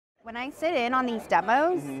When I sit in on these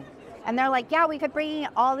demos and they're like, yeah, we could bring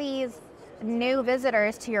all these new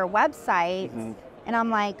visitors to your website. And I'm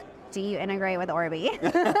like, do you integrate with Orbee?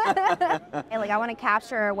 And like, I want to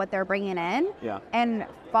capture what they're bringing in and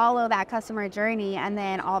follow that customer journey, and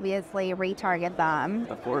then obviously retarget them.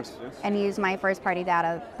 Of course. And use my first party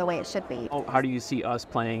data the way it should be. Oh, how do you see us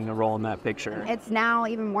playing a role in that picture? It's now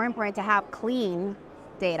even more important to have clean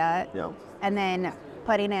data and then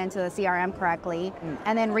putting it into the CRM correctly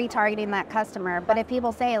and then retargeting that customer. But if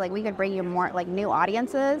people say like, we could bring you more like new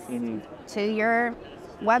audiences to your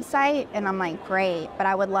website, and I'm like, great, but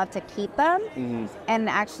I would love to keep them and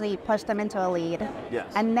actually push them into a lead.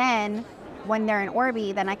 And then when they're in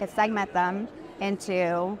Orbee, then I could segment them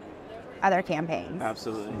into other campaigns.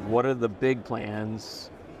 Absolutely. What are the big plans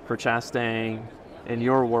for Chastang in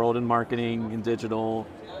your world in marketing and digital?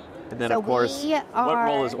 And then of course, what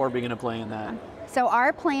role is Orbee going to play in that? So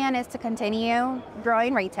our plan is to continue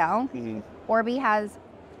growing retail. Orbee has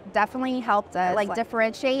definitely helped us like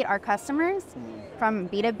differentiate our customers from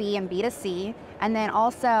B2B and B2C, and then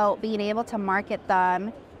also being able to market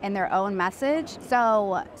them in their own message.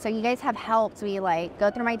 So you guys have helped me like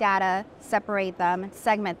go through my data, separate them,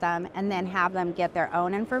 segment them, and then have them get their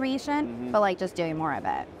own information, but like just doing more of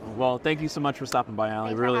it. Well, thank you so much for stopping by,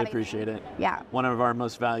 Allie. Really appreciate it. Yeah. One of our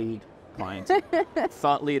most valued clients.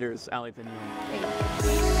 Thought leaders, Allie Piñon.